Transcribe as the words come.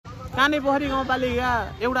कानेपोखरी गाउँपालिका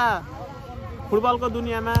एउटा फुटबलको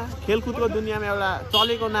दुनियाँमा खेलकुदको दुनियाँमा एउटा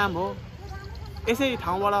चलेको नाम हो। यसै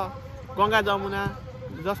ठाउँबाट गङ्गा जमुना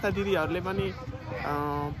जस्ता दिदीहरूले पनि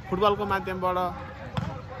फुटबलको माध्यमबाट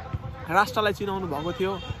राष्ट्रलाई चिनाउनु भएको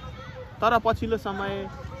थियो। तर पछिल्लो समय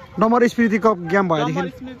नम्बर स्मृति कप गेम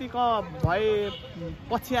भएदेखि स्मृति कप भए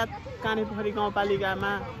पश्चात कानेपोखरी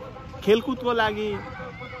गाउँपालिकामा खेलकुदको लागि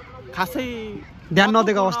खासै ध्यान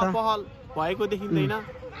नदिएको अवस्था पहल भएको देखिँदैन।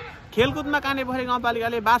 खेलकुदमा कानेपोखरी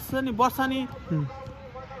गाउँपालिकाले वर्षनी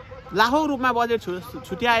लाखौँ रूपमा बजेट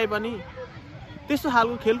छुट्याए पनि त्यस्तो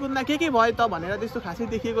खालको खेलकुदमा के भयो त भनेर त्यस्तो खासै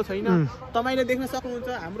देखिएको छैन। तपाईँले देख्न सक्नुहुन्छ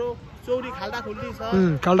हाम्रो चौरी खाल्डाखुल्डी छ,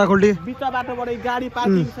 खाल्डाखुल्डी बिच बाटोबाट गाडी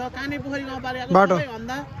पार्किङ छ। कानेपोखरी गाउँपालिकाको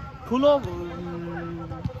सबैभन्दा ठुलो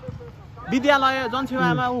विद्यालय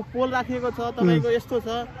जनसेवामा पोल राखिएको छ। तपाईँको यस्तो छ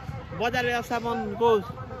बजार व्यवस्थापनको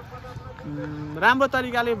राम्रो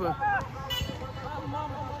तरिकाले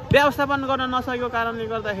व्यवस्थापन गर्न नसकेको कारणले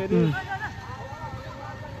गर्दाखेरि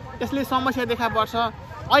यसले समस्या देखा पर्छ।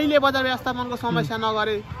 अहिले बजार व्यवस्थापनको समस्या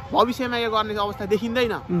नगरे भविष्यमा यो गर्ने अवस्था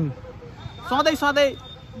देखिँदैन। सधैँ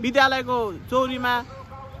विद्यालयको चौरीमा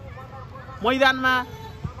मैदानमा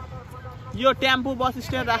यो टेम्पो बस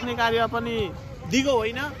स्ट्यान्ड राख्ने कार्य पनि दिगो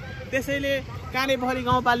होइन। त्यसैले कानेपोखरी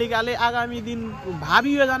गाउँपालिकाले आगामी दिन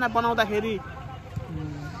भावी योजना बनाउँदाखेरि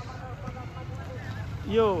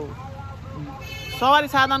यो सवारी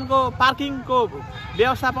साधनको पार्किङको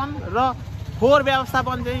व्यवस्थापन र फोहोर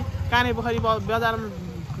व्यवस्थापन चाहिँ कानेपोखरी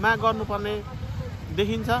बजारमा गर्नुपर्ने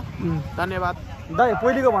देखिन्छ। धन्यवाद। दाइ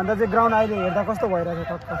पहिलेको भन्दा चाहिँ ग्राउन्ड अहिले हेर्दा कस्तो भइरहेछ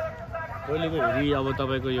टक्क? पहिलेको हेरी अब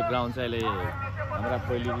तपाईँको यो ग्राउन्ड चाहिँ अहिले हाम्रा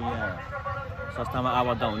पहिलेको यहाँ संस्थामा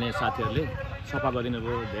आबद्ध हुने साथीहरूले सफा गरिदिनु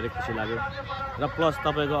भयो, धेरै खुसी लाग्यो। र प्लस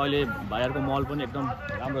तपाईँको अहिले भाइहरूको महल पनि एकदम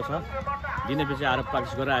राम्रो छ। दिने पछि आएर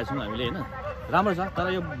प्र्याक्टिस गरेर आएछौँ हामीले होइन, राम्रो छ। तर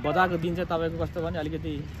यो बजारको दिन चाहिँ तपाईँको कस्तो भने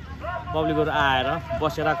अलिकति पब्लिकहरू आएर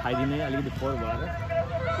बसेर खाइदिने अलिकति फोहोर भएर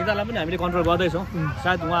तिनीहरूलाई पनि हामीले कन्ट्रोल गर्दैछौँ।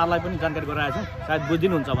 सायद उहाँहरूलाई पनि जानकारी गराएछौँ, सायद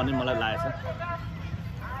बुझिदिनुहुन्छ भन्ने मलाई लागेको छ।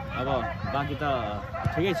 अब बाँकी त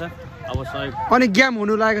ठिकै छ। अब सहयोग अनि गेम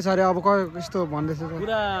हुनु लागेको छ अरे, अब कस्तो भन्दैछ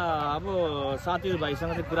कुरा अब साथीहरू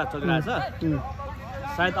भाइसँग चाहिँ कुरा चलिरहेछ।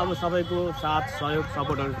 सायद अब सबैको साथ सहयोग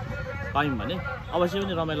सपोर्टहरू पायौँ भने अवश्य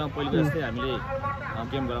पनि रमाइलोमा पहिलेको जस्तै हामीले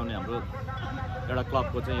गेम गराउने हाम्रो एउटा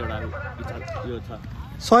क्लबको चाहिँ एउटा इच्छा यो छ।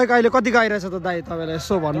 सहयोग अहिले कतिको आइरहेछ त दाइ तपाईँलाई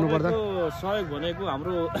यसो भन्नुपर्दा? सहयोग भनेको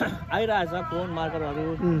हाम्रो आइरहेछ, कोन मार्करहरू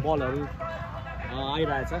बलहरू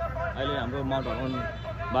आइरहेछ। अहिले हाम्रो माउन्ट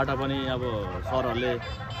हर्मनबाट पनि अब सरहरूले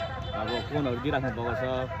अब कोनहरू दिइराख्नु भएको छ।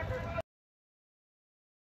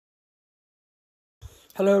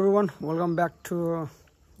 Hello everyone, welcome back to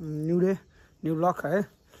new day new blog है।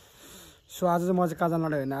 सो आज चाहिँ म चाहिँ कहाँ जानु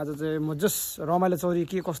होइन, आज चाहिँ म जस्ट रमाइलो चौरी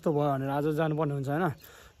के कस्तो भयो भनेर आज जानुपर्ने हुन्छ होइन।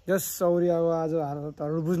 जस्ट चौरी अब आज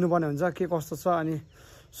हालतहरू बुझ्नुपर्ने हुन्छ के कस्तो छ। अनि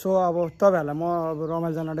सो अब तपाईँहरूलाई म अब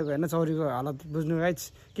रमाइलो जानु आँटेको होइन, चौरीको हालत बुझ्नु गाइज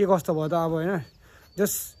के कस्तो भयो त अब होइन।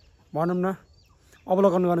 जस्ट भनौँ न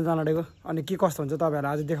अवलोकन गर्न जानु आँटेको, अनि के कस्तो हुन्छ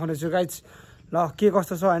तपाईँहरूलाई आज देखाउने छु गाइज। ल के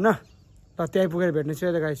कस्तो छ होइन, ल त्यहीँ पुगेर भेट्ने छु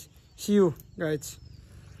गाइज। C you guys.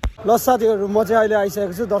 ल साथीहरू, म चाहिँ अहिले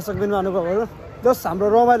आइसकेको छु दर्शकबिनमा अनुभवहरू। जस्ट हाम्रो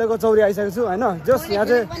रमाइलोको चौरी आइसकेको छु होइन। जस्ट यहाँ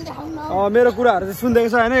चाहिँ मेरो कुराहरू चाहिँ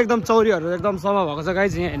सुन्दैछ होइन, एकदम चौरीहरू एकदम सभा भएको छ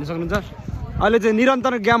गाइज। यहाँ हेर्नु सक्नुहुन्छ अहिले चाहिँ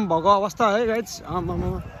निरन्तर गेम भएको अवस्था है गाइज।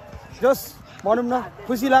 जस्ट भनौँ न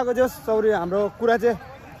खुसी लाग्यो। जस्ट चौरी हाम्रो कुरा चाहिँ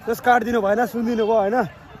जस्ट काटिदिनु भएन, सुनिदिनु भयो होइन,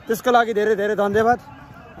 त्यसको लागि धेरै धेरै धन्यवाद।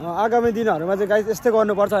 आगामी दिनहरूमा चाहिँ गाइज यस्तै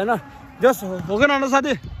गर्नुपर्छ होइन। जस्ट हो कि न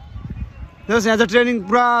साथी? जस्ट यहाँ चाहिँ ट्रेनिङ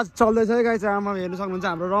पुरा चल्दैछ है गाइज। आमा हेर्नु सक्नुहुन्छ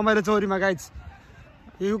हाम्रो रमाइलो चौरीमा गाइज।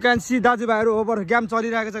 यु क्यान सी दाजुभाइहरू ओभर गेम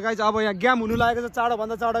चलिरहेको छ गाइज। अब यहाँ गेम हुनु लागेको छ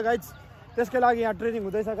चाँडोभन्दा चाँडो गाइज, त्यसकै लागि यहाँ ट्रेनिङ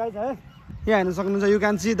हुँदैछ गाइज है। यहाँ हेर्नु सक्नुहुन्छ यु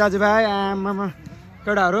क्यान सी दाजुभाइ आमामा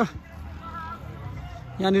केटाहरू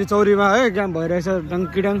यहाँनिर चौरीमा है गेम भइरहेछ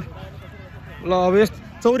डङ्किडङ। ल अब यस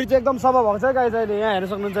चौरी चाहिँ एकदम सफा भएको छ गाइज अहिले। यहाँ हेर्नु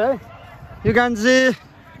सक्नुहुन्छ है यु क्यान सी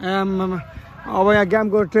आमामा। अब यहाँ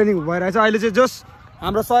गेमको ट्रेनिङ भइरहेछ अहिले चाहिँ। जस्ट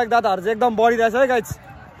हाम्रो सहयोग दाताहरू चाहिँ एकदम बढिरहेछ है गाइज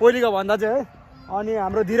पहिलेको भन्दा चाहिँ है। अनि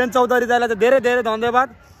हाम्रो धीरेन चौधरी दाइलाई चाहिँ धेरै धेरै धन्यवाद,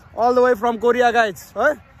 all the way from Korea guys है।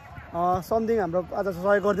 समथिङ हाम्रो आज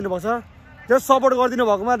सहयोग गरिदिनु भएको छ, जस्ट सपोर्ट गरिदिनु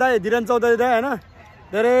भएकोमा दाइ धीरेन चौधरी दाइ होइन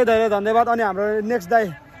धेरै धेरै धन्यवाद। अनि हाम्रो नेक्स्ट दाइ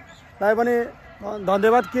पनि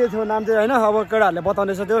धन्यवाद। के थियो नाम चाहिँ होइन, अब केटाहरूले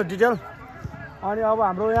बताउँदैछ त्यो डिटेल। अनि अब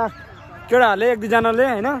हाम्रो यहाँ केटाहरूले एक दुईजनाले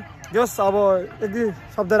होइन जस्ट अब एक दुई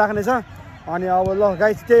शब्द राख्नेछ। अनि अब ल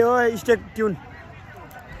गाइज त्यही हो, स्टे ट्युन।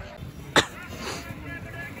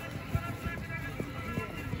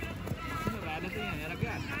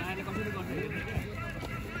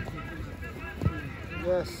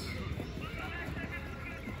 Yes.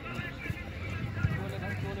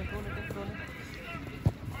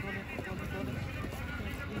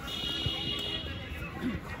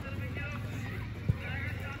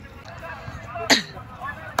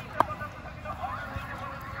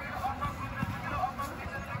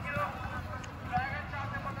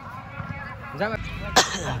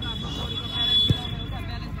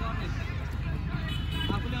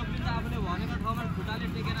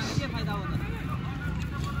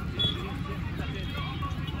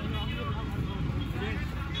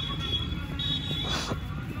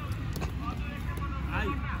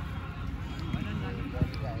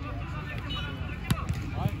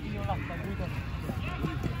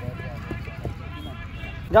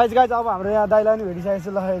 गाइज अब हाम्रो यहाँ दाइलाई पनि भेटिसकेको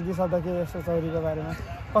छु ल एक दुई शब्द के यसो चौरीको बारेमा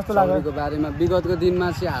कस्तो लाग्यो चौरीको बारेमा विगतको दिनमा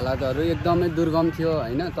चाहिँ हालतहरू एकदमै दुर्गम थियो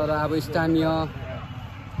होइन तर अब स्थानीय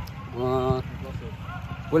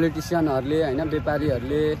पोलिटिसियनहरूले होइन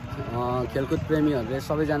व्यापारीहरूले खेलकुद प्रेमीहरूले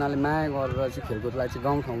सबैजनाले माया गरेर चाहिँ खेलकुदलाई चाहिँ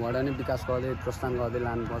गाउँ ठाउँबाट नै विकास गर्दै प्रोत्साहन गर्दै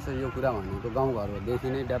लानुपर्छ यो कुरा भनेको गाउँघरदेखि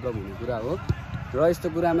नै डेभलप हुने कुरा हो र यस्तो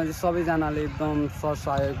कुरामा चाहिँ सबैजनाले एकदम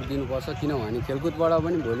सहयोग दिनुपर्छ किनभने खेलकुदबाट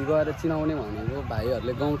पनि भोलि गएर चिनाउने भनेको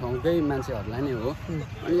भाइहरूले गाउँठाउँकै मान्छेहरूलाई नै हो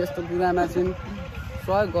अनि यस्तो कुरामा चाहिँ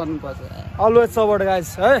सहयोग गर्नुपर्छ अलवेज सपोर्ट गाइज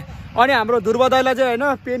है अनि हाम्रो ध्रुव दाइलाई चाहिँ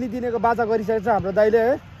होइन पेनी दिनेको बाचा गरिसकेको छ हाम्रो दाइले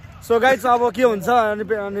है सो गाइज अब के हुन्छ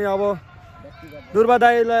अनि अब ध्रुव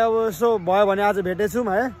दाइलाई अब यसो भयो भने आज भेट्नेछौँ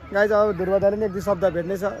है गाइज अब ध्रुव दाइले पनि एक दुई शब्द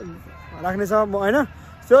भेट्नेछ राख्नेछ होइन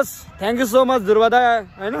so thank you so much ध्रुव दाइ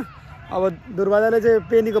होइन अब ध्रुव दाइले चाहिँ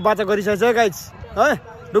पेनीको बाचा गरिसकेको छ गाइज है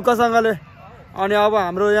ढुक्कसँगले अनि अब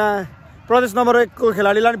हाम्रो यहाँ प्रदेश नम्बर 1 को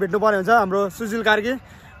खेलाडीलाई पनि भेट्नुपर्ने हुन्छ हाम्रो सुशील कार्की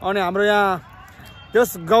अनि हाम्रो यहाँ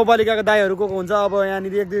त्यस गाउँपालिकाको दाइहरू को हुन्छ अब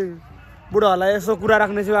यहाँनिर एक दुई बुढोहरूलाई यसो कुरा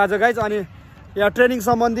राख्नेछु आज गाइज अनि यहाँ ट्रेनिङ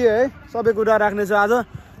सम्बन्धी है सबै कुरा राख्नेछु आज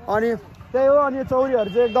अनि त्यही हो अनि चौरीहरू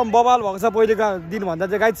चाहिँ एकदम बवाल भएको छ पहिलेका दिनभन्दा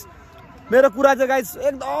चाहिँ गाइज मेरो कुरा चाहिँ गाइज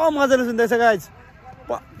एकदम मजाले सुन्दैछ guys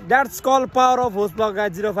that's call power of host blog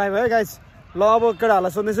guys 05 है गाइज ल अब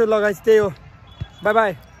केटाहरूलाई सोध्दैछु ल गाइज त्यही हो बाई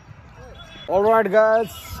बाई अलराइट गाइज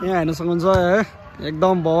यहाँ हेर्न सक्नुहुन्छ है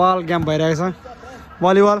एकदम बवाल गेम भइरहेको छ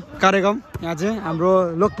भलिबल कार्यक्रम यहाँ चाहिँ हाम्रो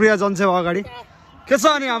लोकप्रिय जनसेवा अगाडि के छ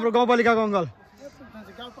अनि हाम्रो गाउँपालिकाको अङ्कल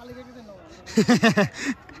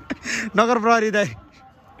नगर प्रहरी दाइ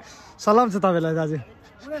सलाम छ तपाईँलाई दाजु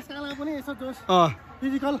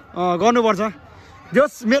गर्नुपर्छ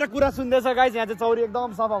जोस् मेरो कुरा सुन्दैछ गाइज यहाँ चाहिँ चौरी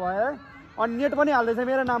एकदम सफा भयो है अनि नेट पनि हाल्दैछ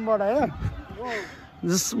मेरो नामबाट है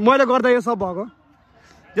जस मैले गर्दा यो सब भएको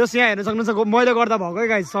जोस् यहाँ हेर्नु सक्नुहुन्छ मैले गर्दा भएको है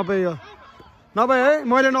गाइज सबै यो नभए है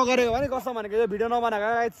मैले नगरेको भने कस्तो भनेको यो भिडियो नबनाएको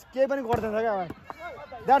गाइज केही पनि गर्दैन क्या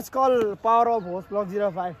that's call power of host blog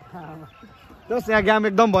 05 जोस् यहाँ गेम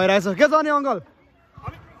एकदम भइरहेछ के छ नि अङ्कल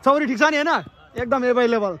चौरी ठिक छ नि होइन एकदम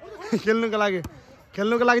एभाइलेबल खेल्नुको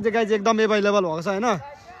लागि चाहिँ गाइज एकदम एभाइलेबल भएको छ होइन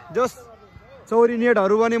जोस् चौरी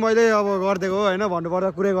नेटहरू पनि मैले अब गरिदिएको हो होइन भन्नुपर्दा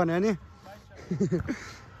कुरै गर्ने होइन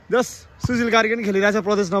जस सुशील कार्की पनि खेलिरहेछ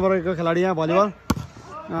प्रदेश नम्बर 1 को खेलाडी यहाँ भलिबल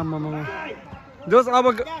आमामा जोस् अब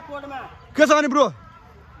के छ अनि ब्रो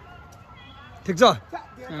ठिक छ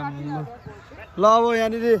ल अब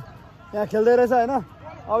यहाँनिर यहाँ खेल्दै रहेछ होइन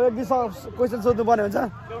अब एक दुई क्वेसन सोध्नु पर्ने हुन्छ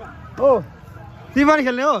हो तिमी पनि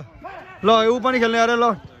खेल्ने हो ल ऊ पनि खेल्ने अरे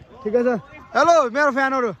ल ठिकै छ हेलो मेरो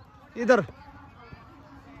फ्यानहरू इधर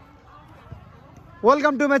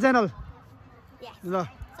वेलकम टु माई च्यानल ल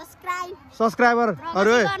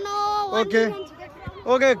सब्सक्राइबरहरू है ओके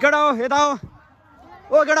ओके केटा हो यता हो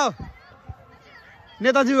ओ केटा हो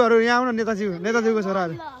नेताजीहरू यहाँ आउन नेताजीको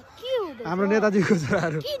छोराहरू हाम्रो नेताजीको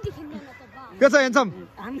छोराहरू के छ हेन्सम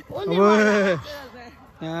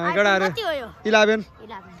केटाहरू 11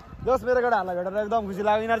 जस मेरो केटाहरूलाई भेटेर एकदम खुसी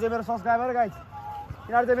लाग्यो यिनीहरू चाहिँ मेरो सब्सक्राइबर गाइज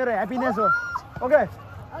यिनीहरू चाहिँ मेरो ह्याप्पिनेस हो okay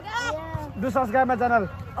do subscribe my channel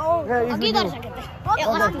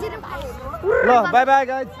ल बाई बाई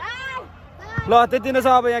गाइज ल त्यति नै छ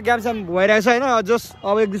अब यहाँ गेम सेम भइरहेको छ होइन जस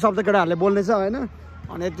अब एक दुई शब्द केटाहरूले बोल्ने छ होइन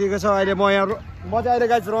अनि यतिको छ अहिले म चाहिँ अहिले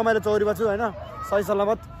गाइज रमाइलो चौरीमा छु होइन सही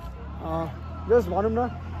सलामत जस भनौँ न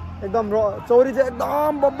एकदम चौरी चाहिँ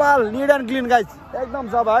एकदम बब्बाल निड एन्ड क्लिन गाइज एकदम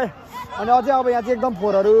छ है अनि अझै अब यहाँ चाहिँ एकदम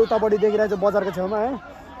फोहोरहरू उतापट्टि देखिरहेको छ बजारको छेउमा है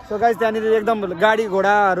सो गाइज त्यहाँनिर एकदम गाडी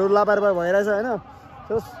घोडाहरू लापरवाही भइरहेछ होइन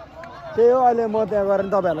सो त्यही हो अहिले म त्यहाँ गएर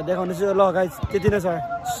तपाईँहरूलाई देखाउने छु ल गाइज त्यति नै छ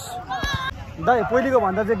दाइ पहिलेको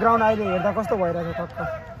भन्दा चाहिँ ग्राउन्ड अहिले हेर्दा कस्तो भइरहेछ टक्क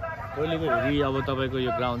पहिलेको हेरी अब तपाईँको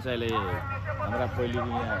यो ग्राउन्ड चाहिँ अहिले हाम्रा पहिलेको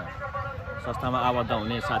यहाँ संस्थामा आबद्ध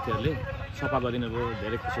हुने साथीहरूले सफा गरिदिनु भयो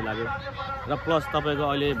धेरै खुसी लाग्यो र प्लस तपाईँको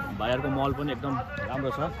अहिले भाइहरूको मल पनि एकदम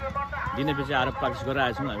राम्रो छ दिने पछि आएर प्र्याक्टिस गरेर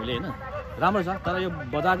आएछौँ हामीले होइन राम्रो छ तर यो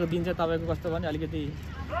बजारको दिन चाहिँ तपाईँको कस्तो भने अलिकति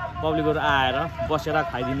पब्लिकहरू आएर बसेर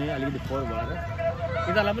खाइदिने अलिकति फोहोर भएर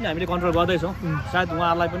तिनीहरूलाई पनि हामीले कन्ट्रोल गर्दैछौँ सायद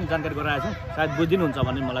उहाँहरूलाई पनि जानकारी गराएछौँ सायद बुझिदिनुहुन्छ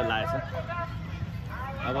भन्ने मलाई लागेको छ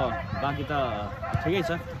अब बाँकी त ठिकै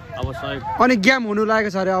छ अब सहयोग अनि गेम हुनु लागेको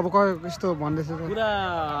छ अरे अब कस्तो भन्दैछ कुरा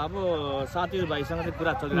अब साथीभाइसँग चाहिँ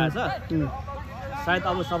कुरा चलिरहेछ सायद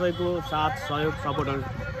अब सबैको साथ सहयोग सपोर्टहरू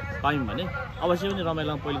पायौँ भने अवश्य पनि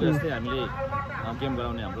रमाइलोमा पहिलेको जस्तै हामीले गेम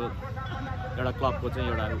गराउने हाम्रो एउटा क्लबको चाहिँ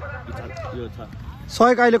एउटा इच्छा यो छ।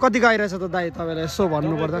 सहयोग अहिले कतिको आइरहेछ त दाइ तपाईँलाई यसो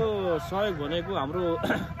भन्नुपर्दा? सहयोग भनेको हाम्रो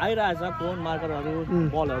आइरहेछ कोन मार्करहरू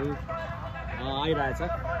बलहरू आइरहेछ।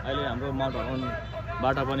 अहिले हाम्रो माउन्ट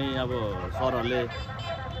हर्मनबाट पनि अब सरहरूले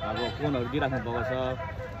अब कोनहरू दिइराख्नु भएको छ।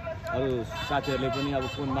 अरू साथीहरूले पनि अब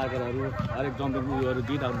कोन मार्करहरू हरेक जम्पिङ उयोहरू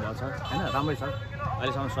दिइराख्नु भएको छ होइन, राम्रै छ।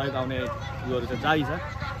 अहिलेसम्म सहयोग आउने उयोहरू चाहिँ जारी छ।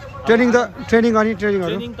 ट्रेनिङ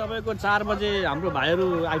तपाईँको 4 बजे हाम्रो भाइहरू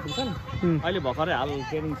आइपुग्छन्। अहिले भर्खरै हाल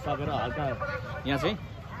ट्रेनिङ सकेर हल्का यहाँ चाहिँ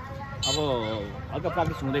अब हल्का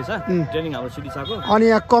प्र्याक्टिस हुँदैछ ट्रेनिङ हाम्रो सिडिसक्यो। अनि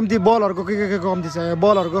यहाँ कम्ती बलहरूको के कम्ती छ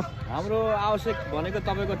बलहरूको? हाम्रो आवश्यक भनेको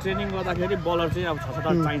तपाईँको ट्रेनिङ गर्दाखेरि बलर चाहिँ अब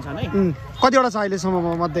 6-7 चाहिन्छ नै। कतिवटा छ अहिलेसम्म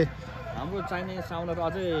मध्ये? हाम्रो चाहिने साउन्डहरू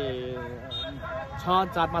अझै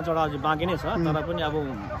 4-5वटा अझै बाँकी नै छ। तर पनि अब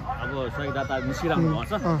सहयोगदाता निस्किरहनु भएको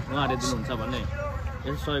छ, उहाँहरूले दिनुहुन्छ भन्ने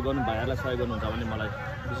यसो सहयोग गर्नु भाइहरूलाई सहयोग गर्नुहुन्छ भन्ने मलाई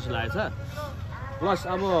विशेष लागेको छ। प्लस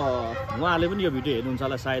अब उहाँहरूले पनि यो भिडियो हेर्नुहुन्छ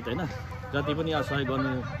होला सायद होइन। जति पनि अब सहयोग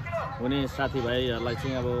गर्नु हुने साथीभाइहरूलाई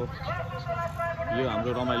चाहिँ अब यो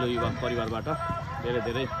हाम्रो रमाइलो युवा परिवारबाट धेरै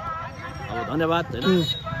धेरै अब धन्यवाद होइन।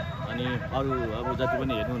 अनि अरू अब जति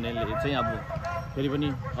पनि हेर्नुहुनेले चाहिँ अब फेरि पनि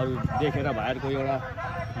अरू देखेर भाइहरूको एउटा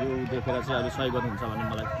यो देखेर चाहिँ अब सहयोग गर्नुहुन्छ भन्ने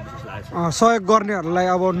मलाई विशेष लागेको छ। सहयोग गर्नेहरूलाई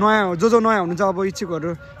अब नयाँ जो नयाँ हुनुहुन्छ अब इच्छुकहरू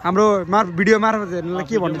हाम्रो भिडियो मार्फत हेर्नुलाई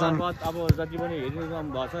के भन्नु चाहनु? अब जति पनि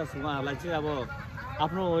हेरिरहनु भएको छ उहाँहरूलाई चाहिँ अब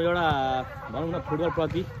आफ्नो एउटा भनौँ न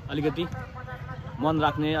फुटबलप्रति अलिकति मन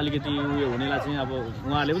राख्ने अलिकति उयो हुनेलाई चाहिँ अब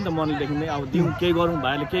उहाँहरूले पनि त मनदेखि नै अब दिउँ केही गरौँ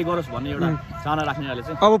भाइहरूले केही गरोस् भन्ने एउटा चाहना राख्नेहरूले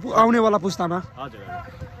चाहिँ अब आउनेवाला पुस्तामा हजुर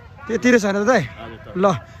त्यतिर छैन त दाइ? ल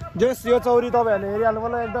जस यो चौरी तपाईँहरूले हेरिहाल्नु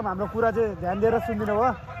होला, एकदम हाम्रो कुरा चाहिँ ध्यान दिएर सुनिदिनु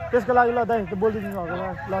भयो। त्यसको लागि ल दाइ बोलिदिनु भएको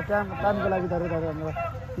ल टाइमको लागि धन्यवाद।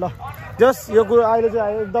 ल जस यो कुरो अहिले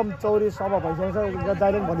चाहिँ एकदम चौरी सभा भइसकेको छ,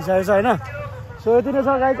 दाइले पनि भनिसकेको छ होइन। सो यति नै छ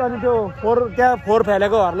गाइज। अनि त्यो त्यहाँ फोहोर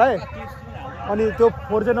फ्यालेकोहरूलाई अनि त्यो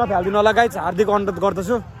फोहोर चाहिँ नफ्यालिदिनु होला गाइज, हार्दिक अनुरोध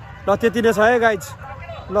गर्दछु। ल त्यति नै छ है गाइज।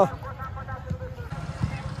 ल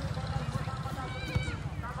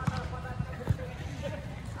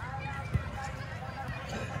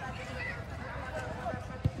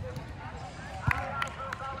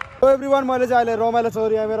एभ्रिवान, मैले चाहिँ अहिले रमाइलो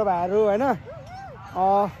चौरीमा मेरो भाइहरू होइन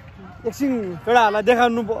एकछिन केटाहरूलाई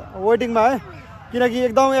देखाउनु वेटिङमा है, किनकि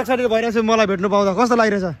एकदम एक्साइटेड भइरहेको छु मलाई भेट्नु पाउँदा। कस्तो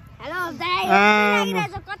लागिरहेछ?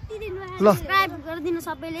 ल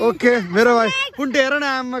ओके मेरो भाइ कुन्टे हेर न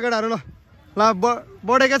आमा केटाहरू। ल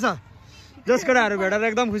बढेकै छ जस केटाहरू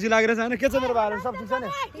भेटेर एकदम खुसी लागिरहेछ होइन। के छ मेरो भाइहरू सब ठिक छ नि?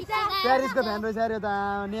 प्यारिसको फ्यान रहेछ यार, यता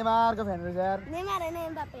नेमारको फ्यान रहेछ यार,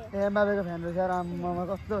 एम्बापेको फ्यान रहेछ यार। आमामा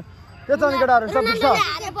कस्तो के छ नि केटाहरू सब ठिक छ?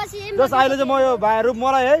 जस अहिले चाहिँ म यो भाइहरू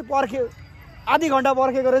मलाई है आधी घन्टा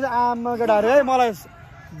पर्खेको रहेछ आमा केटाहरू है, मलाई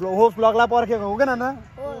होस्ट ब्लगलाई पर्खेको हो क्या न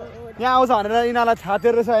यहाँ आउँछ भनेर यिनीहरूलाई थाहा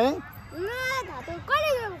थियो रहेछ है।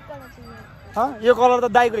 यो कलर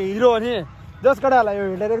त दाइको हिरो हो नि। जस केटाहरूलाई यो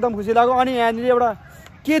हेरेर एकदम खुसी लाग्यो। अनि यहाँनिर एउटा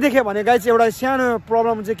के देख्यो भने गाइज एउटा सानो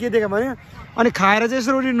प्रब्लम चाहिँ के देख्यो भने अनि खाएर चाहिँ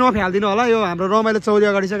यसरी नफ्यालिदिनु होला। यो हाम्रो रमाइलो चौरी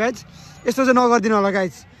अगाडि छ गाइज, यस्तो चाहिँ नगरिदिनु होला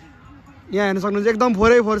गाइज। यहाँ हेर्न सक्नुहुन्छ एकदम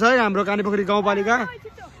फोहोरै फोहोर छ है हाम्रो कानेपोखरी गाउँपालिका।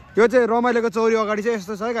 यो चाहिँ रमाइलोको चौरी अगाडि चाहिँ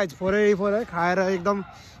यस्तो छ है गाइज, फोहोरै फोहोर है खाएर एकदम।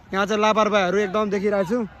 यहाँ चाहिँ लापरवाहीहरू एकदम देखिरहेको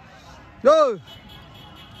छु।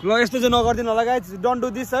 ल यस्तो चाहिँ नगरिदिनु होला गाइज, डोन्ट डु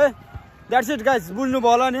दिस है। द्याट्स इट गाइज, बुझ्नु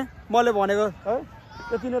भयो होला नि मैले भनेको है।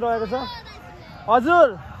 यति नै रहेको छ। हजुर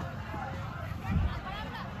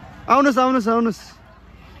आउनुहोस् आउनुहोस् आउनुहोस्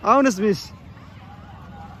आउनुहोस् मिस।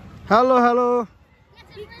 हेलो हेलो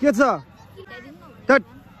के छ?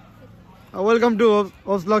 Welcome to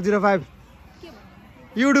hopes blog 05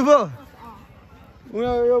 YouTube हो।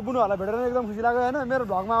 यो बुनुहरूलाई भेटेर एकदम खुसी लाग्यो होइन। मेरो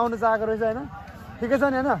भ्लगमा आउनु चाहेको रहेछ होइन। ठिकै छ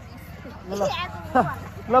नि होइन? ल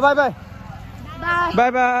ल by by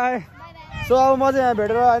by by. So अब म चाहिँ यहाँ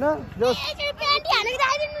भेटेर होइन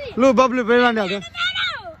लु बब्लु पेनाल्टी हाल्छ,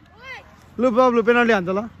 लु बब्लु पेनाल्टी हान्छ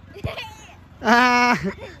ल।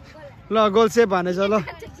 ल गोल सेभ हानेछ ल।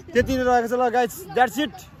 त्यति नै रहेको छ ल guys, that's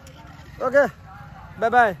it okay by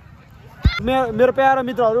by. मेरो प्यारो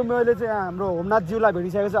मित्रहरू मैले चाहिँ हाम्रो होमनाथज्यूलाई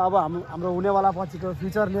भेटिसकेको छ। अब हाम्रो हुनेवाला पछिको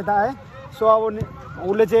फ्युचर नेता है। सो अब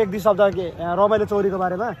उसले चाहिँ 1-2 शब्द के रमाइलो चौरीको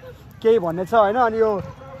बारेमा केही भन्ने छ होइन। अनि यो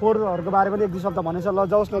फोहोरहरूको बारेमा पनि 1-2 शब्द भनेछ। ल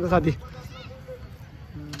जाओस् न त साथी,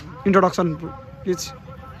 इन्ट्रोडक्सन प्लिज।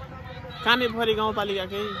 कानेपोखरी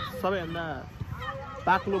गाउँपालिकाकै सबैभन्दा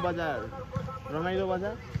बाक्लो बजार रमाइलो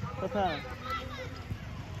बजार तथा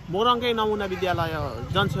मोरङकै नमुना विद्यालय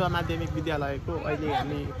जनसेवा माध्यमिक विद्यालयको अहिले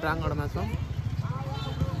हामी प्राङ्गणमा छौँ।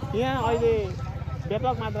 यहाँ अहिले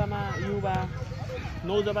व्यापक मात्रामा युवा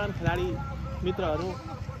नौजवान खेलाडी मित्रहरू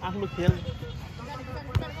आफ्नो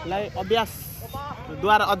खेललाई अभ्यास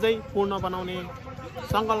द्वारा अझै पूर्ण बनाउने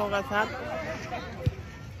सङ्कल्पका साथ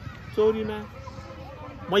चौरीमा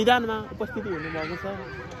मैदानमा उपस्थिति हुनुभएको छ।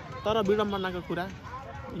 तर विडम्बनाको कुरा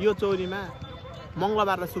यो चौरीमा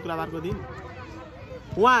मङ्गलबार र शुक्रबारको दिन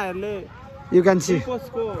उहाँहरूले यु क्यान सी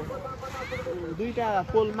पोस्टको दुईटा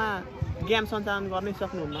पोलमा गेम सञ्चालन गर्नै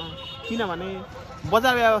सक्नुहुन्न, किनभने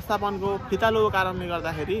बजार व्यवस्थापनको फितालोको कारणले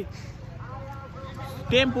गर्दाखेरि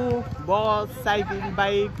टेम्पो, बस, साइकल,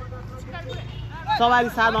 बाइक, सवारी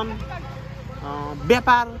साधन,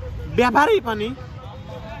 व्यापारै पनि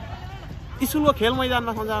स्कुलको खेल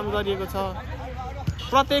मैदानमा सञ्चालन गरिएको छ।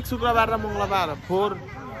 प्रत्येक शुक्रबार र मङ्गलबार फोहोर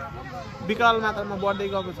विकराल मात्रामा बढ्दै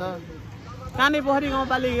गएको छ। कानेपोखरी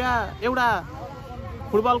गाउँपालिका एउटा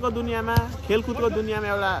फुटबलको दुनियाँमा, खेलकुदको दुनियाँमा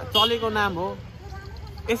एउटा चलेको नाम हो।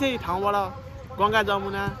 यसै ठाउँबाट गङ्गा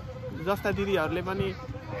जमुना जस्ता दिदीहरूले पनि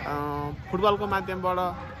फुटबलको माध्यमबाट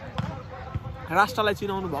राष्ट्रलाई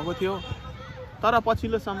चिनाउनु भएको थियो। तर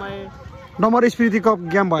पछिल्लो समय नम्बर स्मृति कप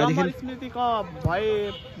गेम भएदेखि स्मृति कप भए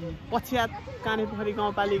पश्चात कानेपोखरी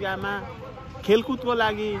गाउँपालिकामा खेलकुदको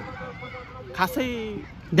लागि खासै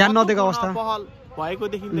ध्यान नदिएको अवस्था पहल भएको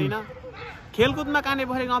देखिँदैन। खेलकुदमा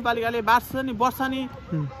कानेपोखरी गाउँपालिकाले वर्षनी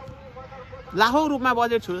लाखौँ रूपमा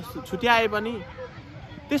बजेट छुट्याए पनि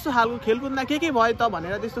त्यस्तो खालको खेलकुदमा के भयो त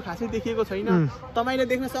भनेर त्यस्तो खासै देखिएको छैन। तपाईँले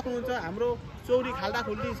देख्न सक्नुहुन्छ हाम्रो चौरी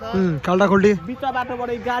खाल्डाखुल्डी छ, खाल्डाखुल्डी बिच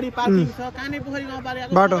बाटोबाटै गाडी पार्किङ छ। कानेपोखरी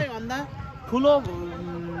गाउँपालिकाको सबैभन्दा ठुलो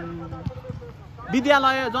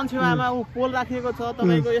विद्यालय जनसेवामा पोल राखिएको छ।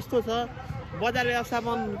 तपाईँको यस्तो छ, बजार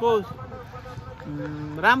व्यवस्थापनको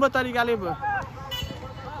राम्रो तरिकाले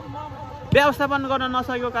व्यवस्थापन गर्न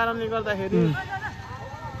नसकेको कारणले गर्दाखेरि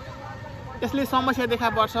यसले समस्या देखा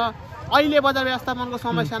पर्छ। अहिले बजार व्यवस्थापनको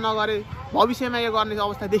समस्या नगरे भविष्यमा यो गर्ने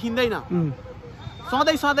अवस्था देखिँदैन।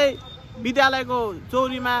 सधैँ विद्यालयको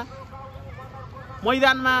चौरीमा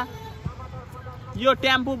मैदानमा यो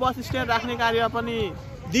टेम्पो बस स्ट्यान्ड राख्ने कार्य पनि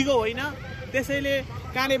दिगो होइन। त्यसैले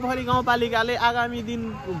कानेपोखरी गाउँपालिकाले आगामी दिन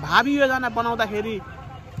भावी योजना बनाउँदाखेरि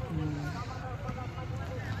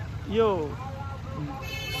यो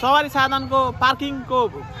सवारी साधनको पार्किङको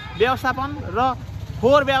व्यवस्थापन र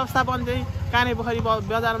फोहोर व्यवस्थापन चाहिँ कानेपोखरी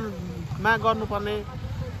बजारमा गर्नुपर्ने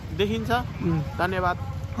देखिन्छ। धन्यवाद।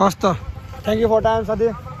 हस् त, थ्याङ्क यू फर टाइम साथी।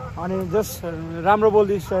 अनि जस्ट राम्रो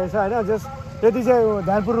बोलिदिइरहेछ होइन, जस्ट त्यति चाहिँ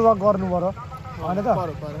ध्यानपूर्वक गर्नु पऱ्यो होइन त।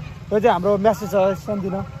 त्यो चाहिँ हाम्रो म्यासेज छ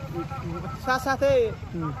सम्झिन। साथसाथै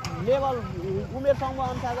लेभल उमेर समूह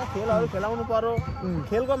अनुसारका खेलहरू खेलाउनु पर्यो।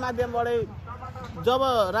 खेलको माध्यमबाटै जब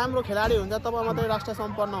राम्रो खेलाडी हुन्छ तब मात्रै राष्ट्र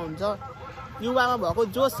सम्पन्न हुन्छ। युवामा भएको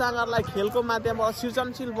जोस सागरलाई खेलको माध्यमबाट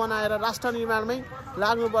सृजनशील बनाएर राष्ट्र निर्माणमै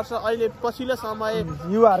लाग्नुपर्छ। अहिले पछिल्लो समय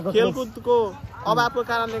युवाहरूको खेलकुदको अभावको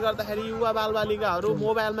कारणले गर्दाखेरि युवा बालबालिकाहरू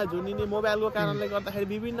मोबाइलमा झुन्डिने, मोबाइलको कारणले गर्दाखेरि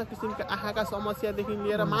विभिन्न किसिमका आँखाका समस्यादेखि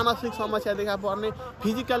लिएर मानसिक समस्या देखा पर्ने,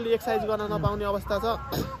 फिजिकल्ली एक्सर्साइज गर्न नपाउने अवस्था छ।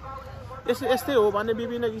 यस्तै हो भने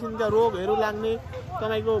विभिन्न किसिमका रोगहरू लाग्ने,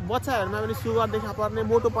 तपाईँको बच्चाहरूमा पनि सुगर देखा पर्ने,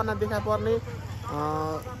 मोटोपना देखा पर्ने,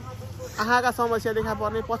 आँखाका समस्या देखा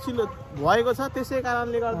पर्ने पछिल्लो भएको छ। त्यसै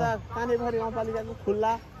कारणले गर्दा कानेपोखरी गाउँपालिकाको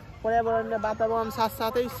खुल्ला पर्यावरणीय वातावरण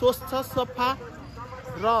साथसाथै स्वच्छ, सफा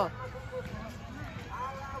र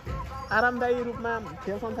आरामदायी रूपमा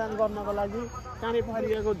खेल सञ्चालन गर्नको लागि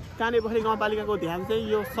कानेपोखरी गाउँपालिकाको ध्यान चाहिँ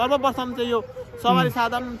यो सर्वप्रथम चाहिँ यो सवारी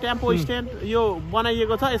साधन टेम्पो स्ट्यान्ड यो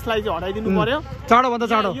बनाइएको छ। यसलाई चाहिँ हटाइदिनु पर्यो चाँडोभन्दा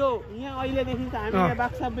चाँडो। यो यहाँ अहिलेदेखि त हामीले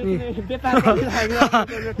बाक्सा बेच्ने व्यापार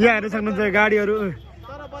यहाँ हेर्न सक्नुहुन्छ गाडीहरू।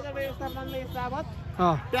 तर बजार व्यवस्थापनले यतावत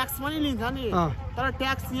ट्याक्स पनि लिन्छ नि, तर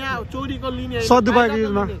ट्याक्स यहाँ चोरीको लिने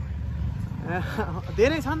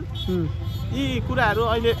धेरै छन्। यी कुराहरू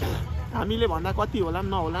अहिले हामीले भन्दा कति होलान्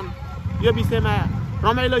नहोलान्, यो विषयमा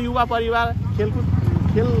रमाइलो युवा परिवार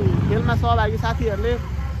खेलमा सहभागी साथीहरूले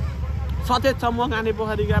सचेत समूह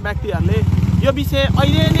कानेपोखरीका व्यक्तिहरूले यो विषय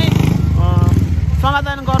अहिले नै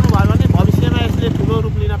समाधान गर्नुभयो भने भविष्यमा यसले ठुलो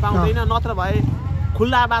रूप लिन पाउँदैन। नत्र भए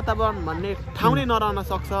खुल्ला वातावरण भन्ने ठाउँ नै नरहन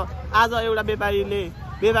सक्छ। आज एउटा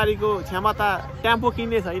व्यापारीको क्षमता टेम्पो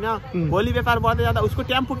किन्ने छैन, भोलि व्यापार बढ्दै जाँदा उसको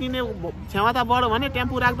टेम्पो किन्ने क्षमता बढ्यो भने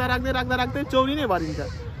टेम्पो राख्दै चौरी नै भरिन्छ।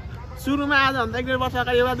 सुरुमा आजभन्दा 1.5 वर्ष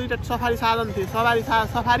अगाडि एउटा दुईवटा सफारी साधन थियो,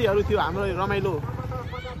 सफारीहरू थियो हाम्रो रमाइलो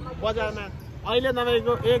बजारमा। अहिले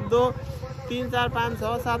तपाईँको 1, 2, 3, 4, 5,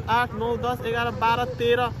 6, 7, 8, 9, 10, 11, 12,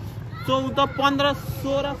 13, 14, 15,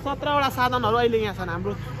 16, 17वटा साधनहरू अहिले यहाँ छन्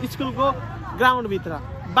हाम्रो स्कुलको ग्राउन्डभित्र।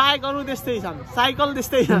 बाइकहरू त्यस्तै छन्, साइकल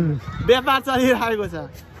त्यस्तै छन्, व्यापार चलिरहेको छ।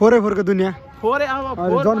 फोहोरको दुनियाँ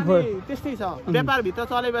त्यस्तै छ। व्यापारभित्र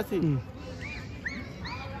चलेपछि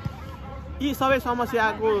यी सबै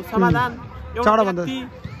समस्याको समाधान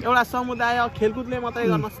एउटा समुदाय खेलकुदले मात्रै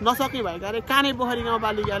गर्न नसक्ने भएकाले कानेपोखरी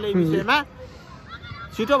गाउँपालिकाले विषयमा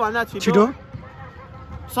छिटोभन्दा छिटो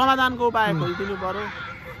समाधानको उपाय खोजिदिनु पर्यो।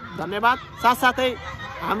 धन्यवाद। साथसाथै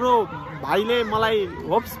हाम्रो भाइले मलाई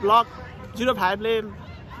होप्स ब्लग 05ले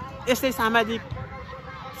यस्तै सामाजिक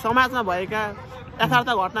समाजमा भएका यथार्थ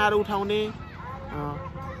घटनाहरू उठाउने,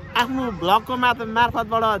 आफ्नो ब्लगको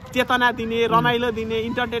मार्फतबाट चेतना दिने, रमाइलो दिने,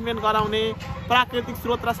 इन्टरटेनमेन्ट गराउने, प्राकृतिक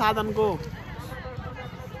स्रोत र साधनको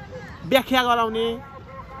व्याख्या गराउने,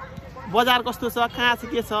 बजार कस्तो छ, कहाँ छ,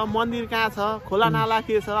 के छ, मन्दिर कहाँ छ, खोला नाला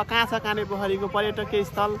के छ, कहाँ छ काने पोखरीको पर्यटकीय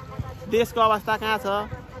स्थल, देशको अवस्था कहाँ छ,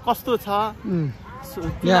 कस्तो छ,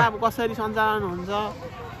 चुनाव कसरी सञ्चालन हुन्छ,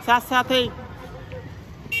 साथसाथै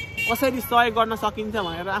कसरी सहयोग गर्न सकिन्छ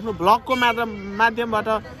भनेर आफ्नो ब्लगको माध्यमबाट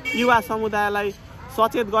युवा समुदायलाई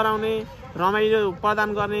सचेत गराउने, रमाइलो प्रदान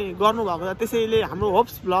गर्नुभएको छ। त्यसैले हाम्रो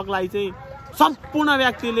होप्स ब्लगलाई चाहिँ सम्पूर्ण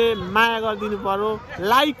व्यक्तिले माया गरिदिनु पर्यो।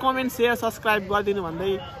 लाइक, कमेन्ट, सेयर, सब्सक्राइब गरिदिनु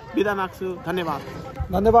भन्दै बिदा माग्छु। धन्यवाद।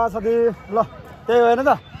 धन्यवाद साथी। ल त्यही होइन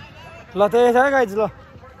त, ल त्यही छ गाइज, ल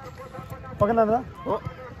पक्दैन त हो।